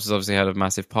 Steve Jobs has obviously had a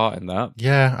massive part in that.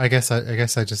 Yeah, I guess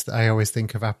I always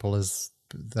think of Apple as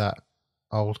that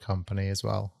old company as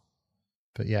well.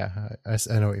 But yeah, I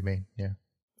know what you mean. Yeah.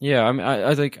 Yeah, I mean,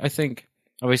 I think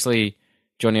obviously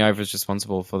Johnny Ive was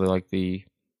responsible for the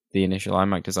initial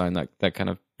iMac design that kind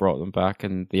of brought them back,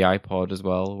 and the iPod as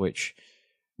well, which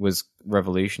was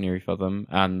revolutionary for them,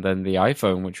 and then the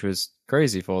iPhone, which was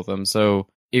crazy for them. So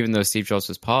even though Steve Jobs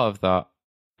was part of that,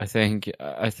 I think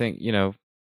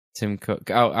Tim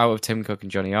Cook, out of Tim Cook and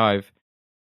Johnny Ive,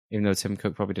 even though Tim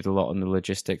Cook probably did a lot on the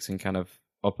logistics and kind of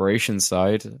operations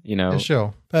side, Yeah,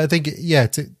 sure. But I think,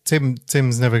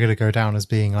 Tim's never going to go down as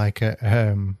being like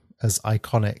as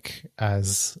iconic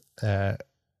as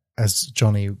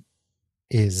Johnny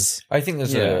is. I think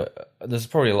there's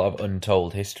probably a lot of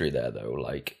untold history there, though.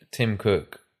 Like, Tim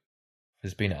Cook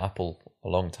has been at Apple a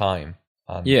long time.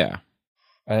 And yeah.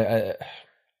 I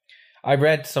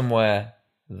read somewhere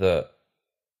that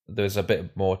there's a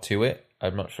bit more to it.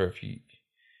 I'm not sure if you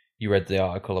read the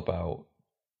article about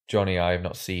Johnny Ive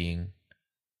not seeing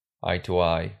eye to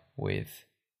eye with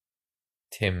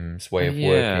Tim's way of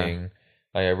working.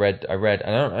 I read,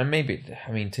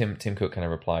 Tim Cook kind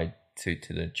of replied to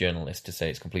the journalist to say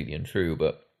it's completely untrue,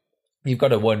 but you've got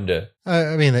to wonder.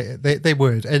 I mean, they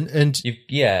would, and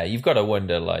you've got to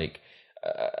wonder. Like,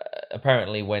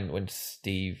 apparently, when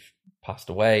Steve passed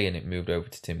away and it moved over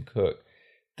to Tim Cook,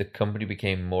 the company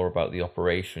became more about the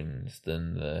operations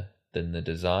than the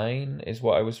design, is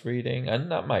what I was reading,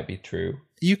 and that might be true.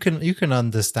 You can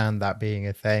understand that being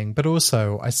a thing, but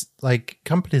also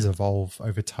companies evolve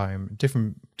over time.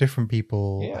 Different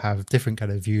people have different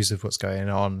kind of views of what's going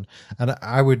on, and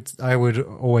I would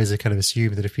always kind of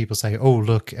assume that if people say, "Oh,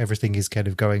 look, everything is kind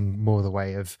of going more the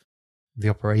way of the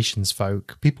operations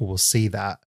folk," people will see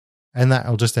that, and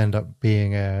that'll just end up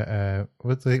being a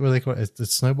what do they call it? The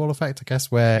snowball effect, I guess,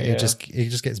 where it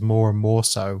just gets more and more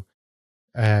so,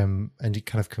 and it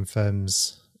kind of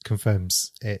confirms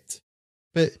it.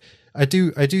 But I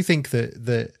do think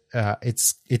that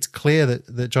it's clear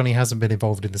that Johnny hasn't been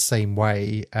involved in the same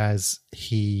way as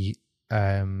he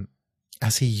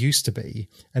used to be,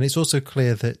 and it's also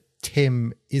clear that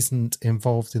Tim isn't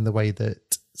involved in the way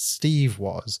that Steve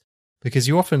was, because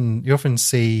you often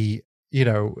see,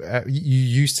 you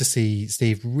used to see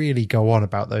Steve really go on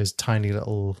about those tiny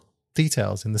little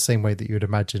details in the same way that you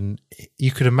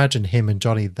could imagine him and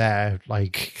Johnny there,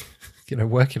 like,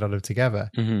 working on them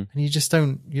together. Mm-hmm.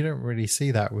 And you don't really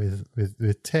see that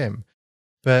with Tim.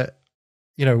 But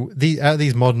out of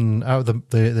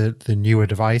the newer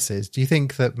devices, do you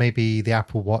think that maybe the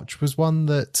Apple Watch was one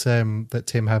that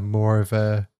Tim had more of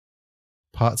a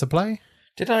part to play?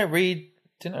 Didn't I read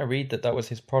that was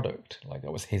his product? Like,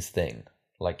 that was his thing.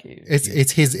 Like,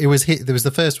 it's his. It was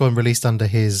the first one released under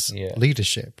his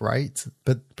leadership, right?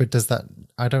 But does that?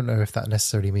 I don't know if that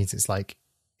necessarily means it's like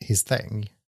his thing.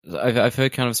 I've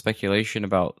heard kind of speculation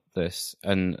about this,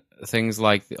 and things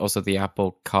like also the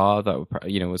Apple Car that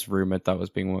was rumored that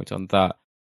was being worked on. That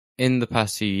in the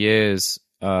past few years,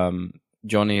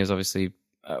 Johnny has obviously,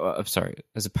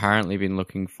 has apparently been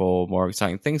looking for more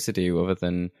exciting things to do other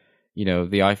than the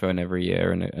iPhone every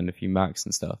year and a few Macs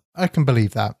and stuff. I can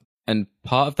believe that. And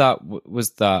part of that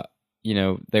was that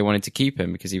they wanted to keep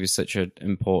him because he was such an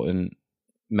important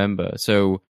member.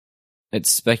 So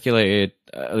it's speculated,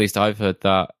 at least I've heard,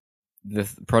 that the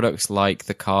products like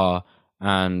the car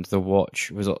and the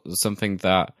watch was something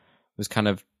that was kind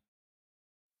of,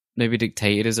 maybe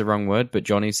dictated is the wrong word, but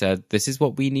Johnny said, this is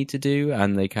what we need to do,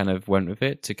 and they kind of went with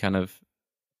it to kind of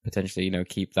potentially,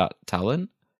 keep that talent.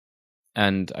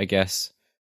 And I guess,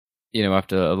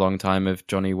 after a long time of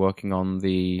Johnny working on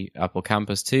the Apple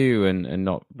campus too, and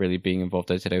not really being involved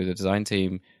day to day with the design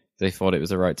team, they thought it was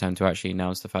the right time to actually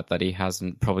announce the fact that he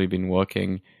hasn't probably been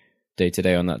working day to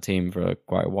day on that team for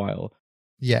quite a while.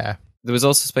 Yeah. There was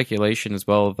also speculation as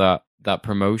well that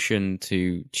promotion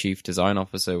to chief design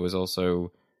officer was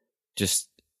also just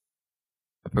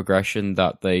a progression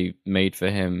that they made for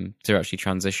him to actually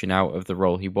transition out of the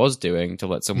role he was doing to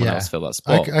let someone else fill that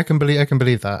spot. I can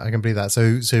believe that.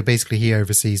 So basically he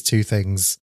oversees two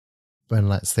things, and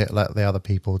let the other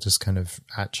people just kind of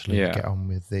actually get on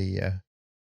with the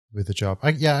job.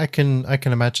 I can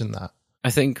imagine that. I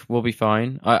think we'll be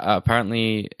fine.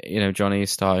 Apparently, Johnny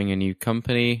is starting a new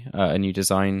company, a new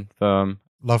design firm.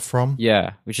 Love From?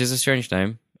 Yeah, which is a strange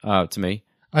name to me.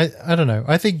 I don't know.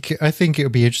 I think it'll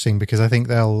be interesting because I think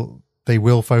they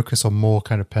will focus on more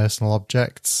kind of personal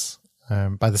objects,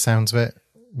 by the sounds of it,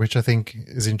 which I think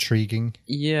is intriguing.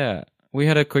 Yeah, we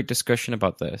had a quick discussion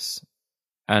about this,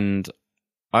 and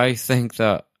I think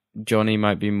that Johnny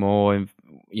might be more,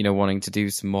 wanting to do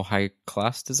some more high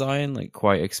class design, like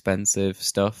quite expensive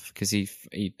stuff, because he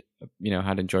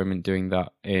had enjoyment doing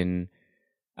that in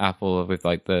Apple with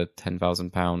like the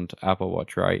 £10,000 Apple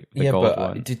Watch, right? The gold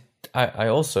one. I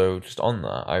also, just on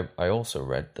that, I also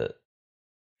read that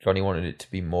Johnny wanted it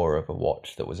to be more of a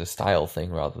watch that was a style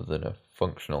thing rather than a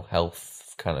functional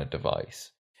health kind of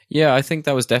device. Yeah, I think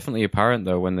that was definitely apparent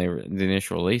though when they were in the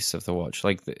initial release of the watch.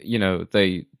 Like,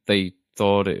 they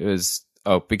thought it was,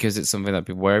 because it's something that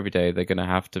people wear every day, they're going to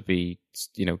have to be,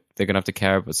 they're going to have to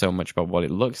care so much about what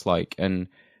it looks like. And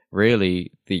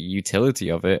really, the utility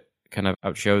of it kind of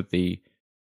outshowed the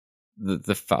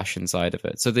fashion side of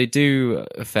it. So they do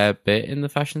a fair bit in the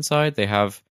fashion side. They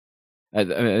have, at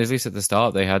least at the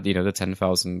start, they had, the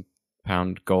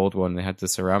 £10,000 gold one. They had the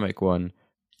ceramic one.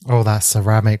 Oh, that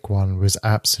ceramic one was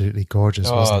absolutely gorgeous,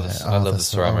 wasn't it? I love the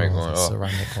ceramic one. The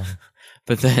ceramic one.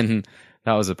 But then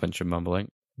that was a bunch of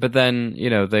mumbling. But then,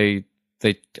 they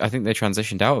I think they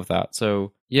transitioned out of that.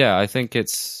 So yeah, I think I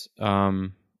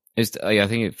think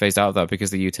it phased out of that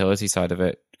because the utility side of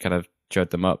it kind of showed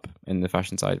them up in the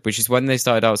fashion side, which is when they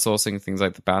started outsourcing things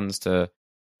like the bands to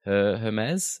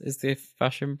Hermes is the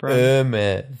fashion brand.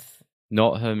 Hermes.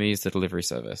 Not Hermes, the delivery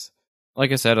service.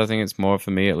 Like I said, I think it's more,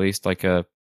 for me at least,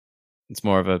 it's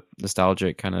more of a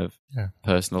nostalgic kind of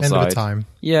personal End side. of the time.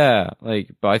 Yeah,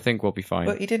 but I think we'll be fine.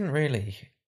 But you don't really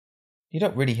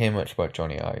hear much about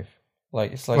Johnny Ive.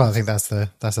 Like, it's like, well, I think that's the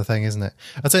thing, isn't it?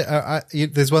 I'd say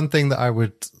there's one thing that I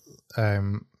would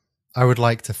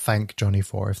like to thank Johnny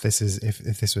for if this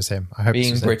was him. I hope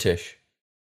being British.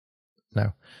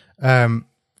 No, that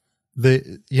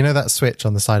switch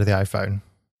on the side of the iPhone.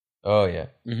 Oh yeah,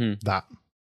 that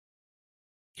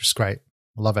just great.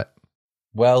 Love it.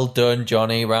 Well done,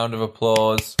 Johnny. Round of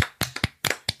applause.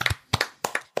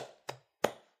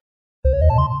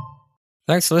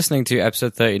 Thanks for listening to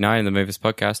episode 39 of the Mavis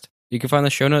Podcast. You can find the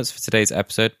show notes for today's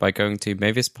episode by going to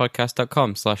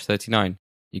mavispodcast.com/39.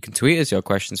 You can tweet us your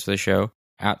questions for the show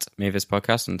at Mavis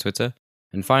Podcast on Twitter.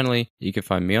 And finally, you can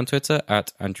find me on Twitter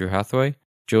at Andrew Hathaway.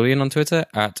 Julian on Twitter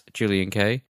at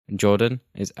JulianK, and Jordan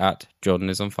is at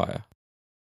JordanIsOnFire.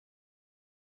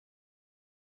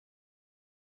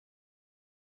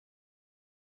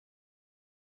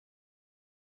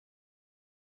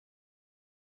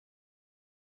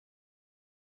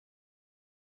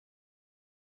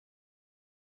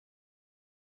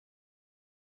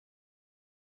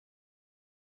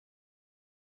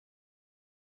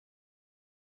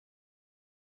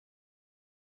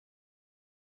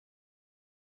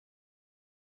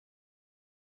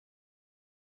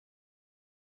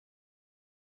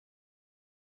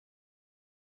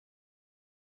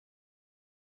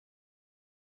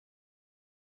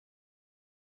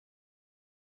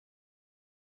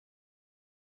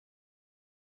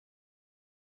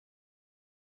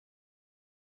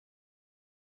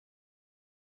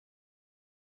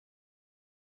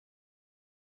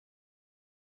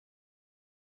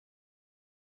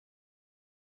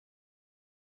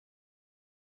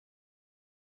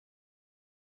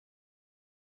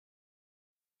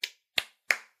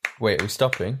 Wait, are we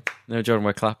stopping? No, Jordan,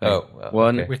 we're clapping. Oh, well,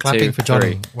 One, okay. We're clapping two, for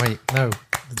Johnny. three. Wait, no.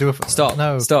 Stop.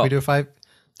 No, Stop. We do a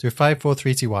 5, 4,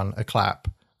 3, 2, 1. A clap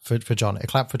for Johnny. A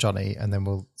clap for Johnny, and then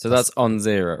we'll. So that's on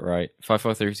 0, right? 5,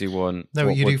 4, 3, 2, 1. No,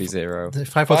 what you would do be 0?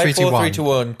 5, 4, 3, 2, 4, 1. 3, 2,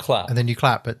 1, clap. And then you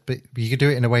clap, but you can do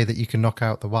it in a way that you can knock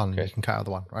out the 1. Okay. You can cut out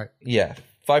the 1, right? Yeah.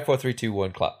 5, 4, 3, 2,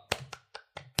 1, clap.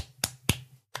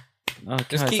 Oh,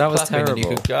 Just guys, keep that was clapping terrible. and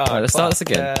you could, All right, let's start clap. this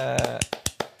again.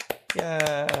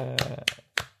 Yeah.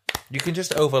 You can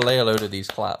just overlay a load of these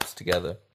claps together.